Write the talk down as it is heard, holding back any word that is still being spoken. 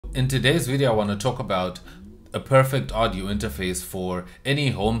in today's video, I want to talk about a perfect audio interface for any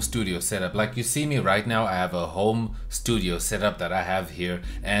home studio setup. Like you see me right now, I have a home studio setup that I have here,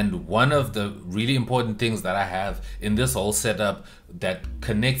 and one of the really important things that I have in this whole setup that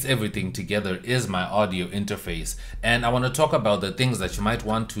connects everything together is my audio interface. And I want to talk about the things that you might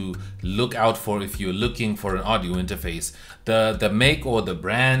want to look out for if you're looking for an audio interface. The make or the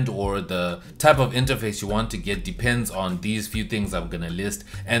brand or the type of interface you want to get depends on these few things I'm gonna list,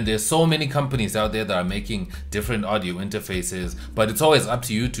 and there's so many companies out there that are making different audio interfaces, but it's always up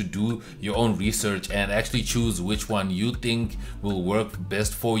to you to do your own research and actually choose which one you think will work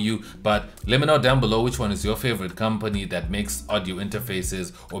best for you. But let me know down below which one is your favorite company that makes audio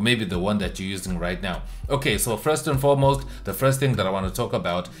interfaces, or maybe the one that you're using right now. Okay, so first and foremost, the first thing that I want to talk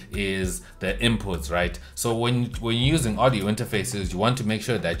about is the inputs, right? So when you're using audio interfaces, you want to make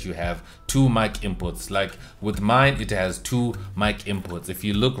sure that you have two mic inputs. Like with mine, it has two mic inputs. If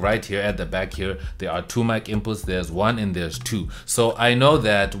you look right here at the back here, there are two mic inputs. There's one and there's two. So I know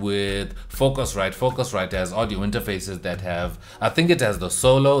that with Focusrite has audio interfaces that have, I think it has the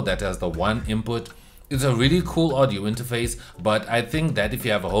solo that has the one input. It's a really cool audio interface, but I think that if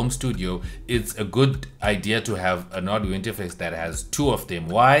you have a home studio, it's a good idea to have an audio interface that has two of them.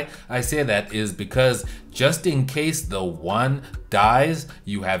 Why I say that is because just in case the one dies,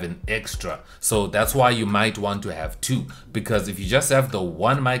 you have an extra. So that's why you might want to have two, because if you just have the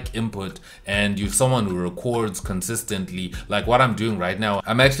one mic input and you're someone who records consistently, like what I'm doing right now,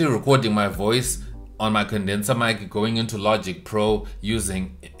 I'm actually recording my voice on my condenser mic going into Logic Pro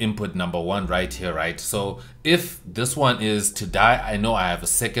using input number one right here, right? So if this one is to die, I know I have a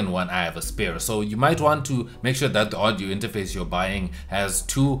second one, I have a spare. So you might want to make sure that the audio interface you're buying has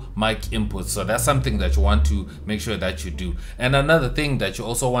two mic inputs. So that's something that you want to make sure that you do. And another thing that you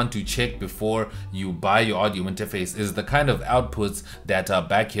also want to check before you buy your audio interface is the kind of outputs that are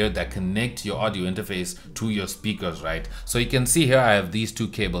back here that connect your audio interface to your speakers, right? So you can see here I have these two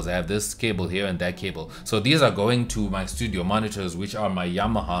cables. I have this cable here and that cable. So these are going to my studio monitors, which are my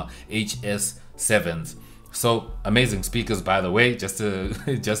Yamaha HS7s. So amazing speakers, by the way, just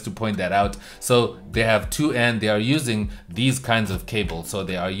to point that out. So they have two, and they are using these kinds of cables. So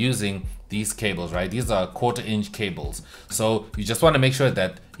they are using these cables, right? These are 1/4 inch cables. So you just want to make sure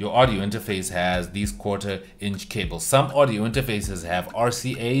that your audio interface has these 1/4 inch cables. Some audio interfaces have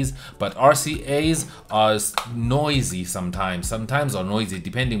RCAs, but RCAs are noisy sometimes are noisy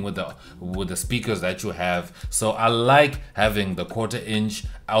depending with the speakers that you have. So I like having the 1/4 inch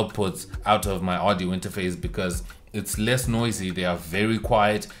outputs out of my audio interface because it's less noisy, they are very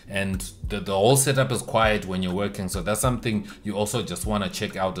quiet, and the whole setup is quiet when you're working. So that's something you also just want to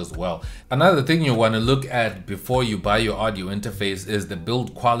check out as well. Another thing you want to look at before you buy your audio interface is the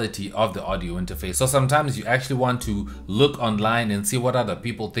build quality of the audio interface. So sometimes you actually want to look online and see what other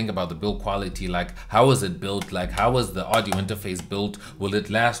people think about the build quality. Like, how is it built? Like, how is the audio interface built? Will it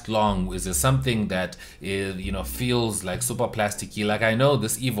last long? Is it something that is, you know, feels like super plasticky? Like, I know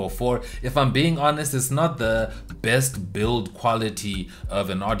this Evo 4, if I'm being honest, it's not the best build quality of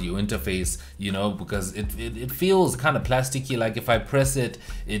an audio interface, you know, because it feels kind of plasticky. Like if I press it,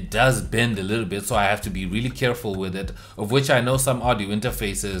 it does bend a little bit, so I have to be really careful with it, of which I know some audio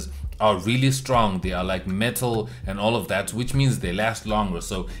interfaces are really strong. They are like metal and all of that, which means they last longer.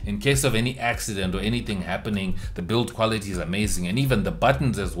 So in case of any accident or anything happening, the build quality is amazing. And even the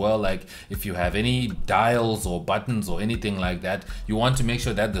buttons as well, like if you have any dials or buttons or anything like that, you want to make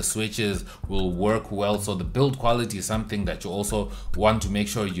sure that the switches will work well. So the build quality is something that you also want to make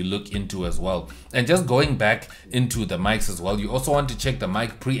sure you look into as well. And just going back into the mics as well, you also want to check the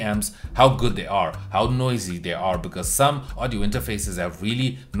mic preamps, how good they are, how noisy they are, because some audio interfaces have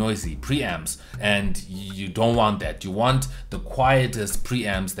really noisy preamps, and you don't want that. You want the quietest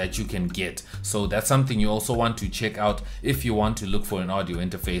preamps that you can get. So that's something you also want to check out if you want to look for an audio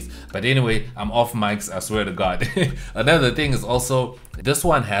interface. But anyway, I'm off mics, I swear to God. Another thing is also, this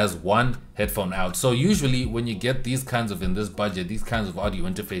one has one headphone out. So usually when you get these kinds of, in this budget, these kinds of audio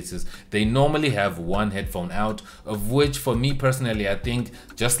interfaces, they normally have one headphone out, of which for me personally, I think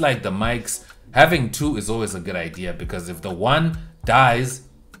just like the mics, having two is always a good idea, because if the one dies,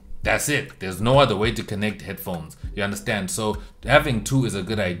 that's it. There's no other way to connect headphones. You understand? So having two is a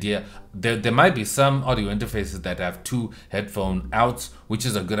good idea. There might be some audio interfaces that have two headphone outs, which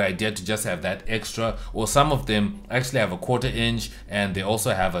is a good idea to just have that extra. Or some of them actually have a 1/4 inch, and they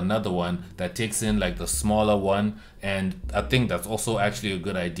also have another one that takes in like the smaller one. And I think that's also actually a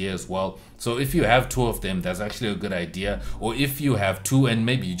good idea as well. So if you have two of them, that's actually a good idea. Or if you have two and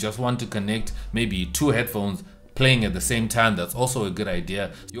maybe you just want to connect maybe two headphones playing at the same time, that's also a good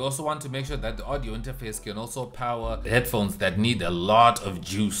idea. You also want to make sure that the audio interface can also power headphones that need a lot of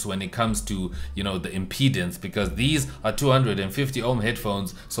juice when it comes to, you know, the impedance, because these are 250 ohm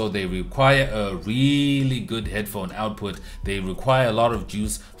headphones, so they require a really good headphone output. They require a lot of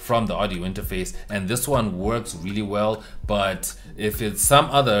juice from the audio interface, and this one works really well. But if it's some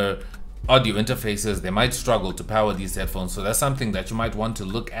other audio interfaces, they might struggle to power these headphones, so that's something that you might want to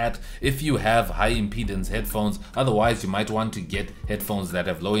look at if you have high impedance headphones. Otherwise, you might want to get headphones that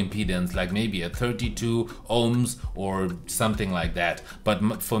have low impedance, like maybe a 32 ohms or something like that.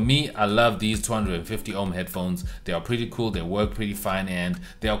 But for me, I love these 250 ohm headphones. They are pretty cool, they work pretty fine, and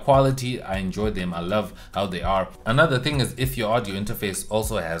they are quality. I enjoy them, I love how they are. Another thing is if your audio interface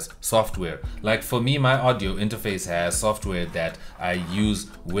also has software. Like for me, my audio interface has software that I use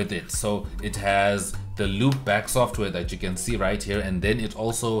with it. So it has the loop back software that you can see right here, and then it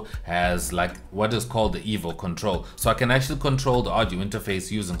also has like what is called the Evo control. So I can actually control the audio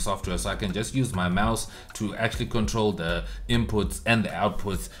interface using software. So I can just use my mouse to actually control the inputs and the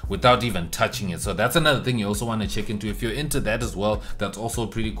outputs without even touching it. So that's another thing you also want to check into. If you're into that as well, that's also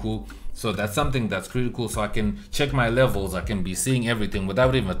pretty cool. So that's something that's pretty cool. So I can check my levels, I can be seeing everything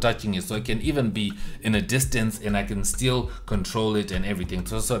without even touching it. So it can even be in a distance and I can still control it and everything.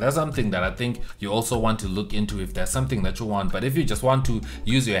 So that's something that I think you also want to look into if that's something that you want. But if you just want to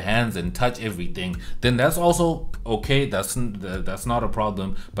use your hands and touch everything, then that's also okay. That's not a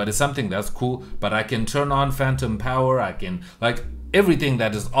problem, but it's something that's cool. But I can turn on phantom power, I can, like, everything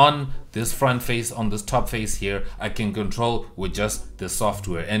that is on this front face, on this top face here, I can control with just the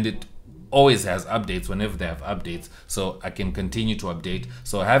software, and it always has updates whenever they have updates, so I can continue to update.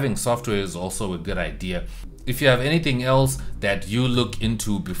 So having software is also a good idea. If you have anything else that you look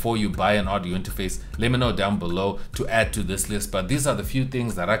into before you buy an audio interface, let me know down below to add to this list. But these are the few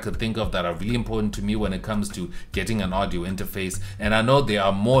things that I could think of that are really important to me when it comes to getting an audio interface. And I know there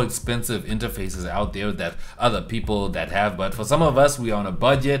are more expensive interfaces out there that other people that have, but for some of us, we are on a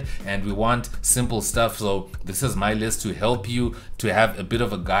budget and we want simple stuff. So this is my list to help you to have a bit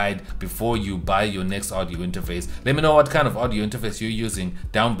of a guide before you buy your next audio interface. Let me know what kind of audio interface you're using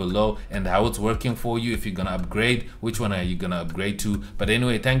down below and how it's working for you. If you're gonna upgrade, which one are you gonna upgrade to? But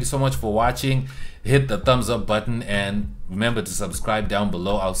anyway, thank you so much for watching. Hit the thumbs up button and remember to subscribe down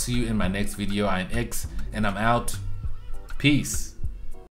below. I'll see you in my next video. I'm X and I'm out. Peace.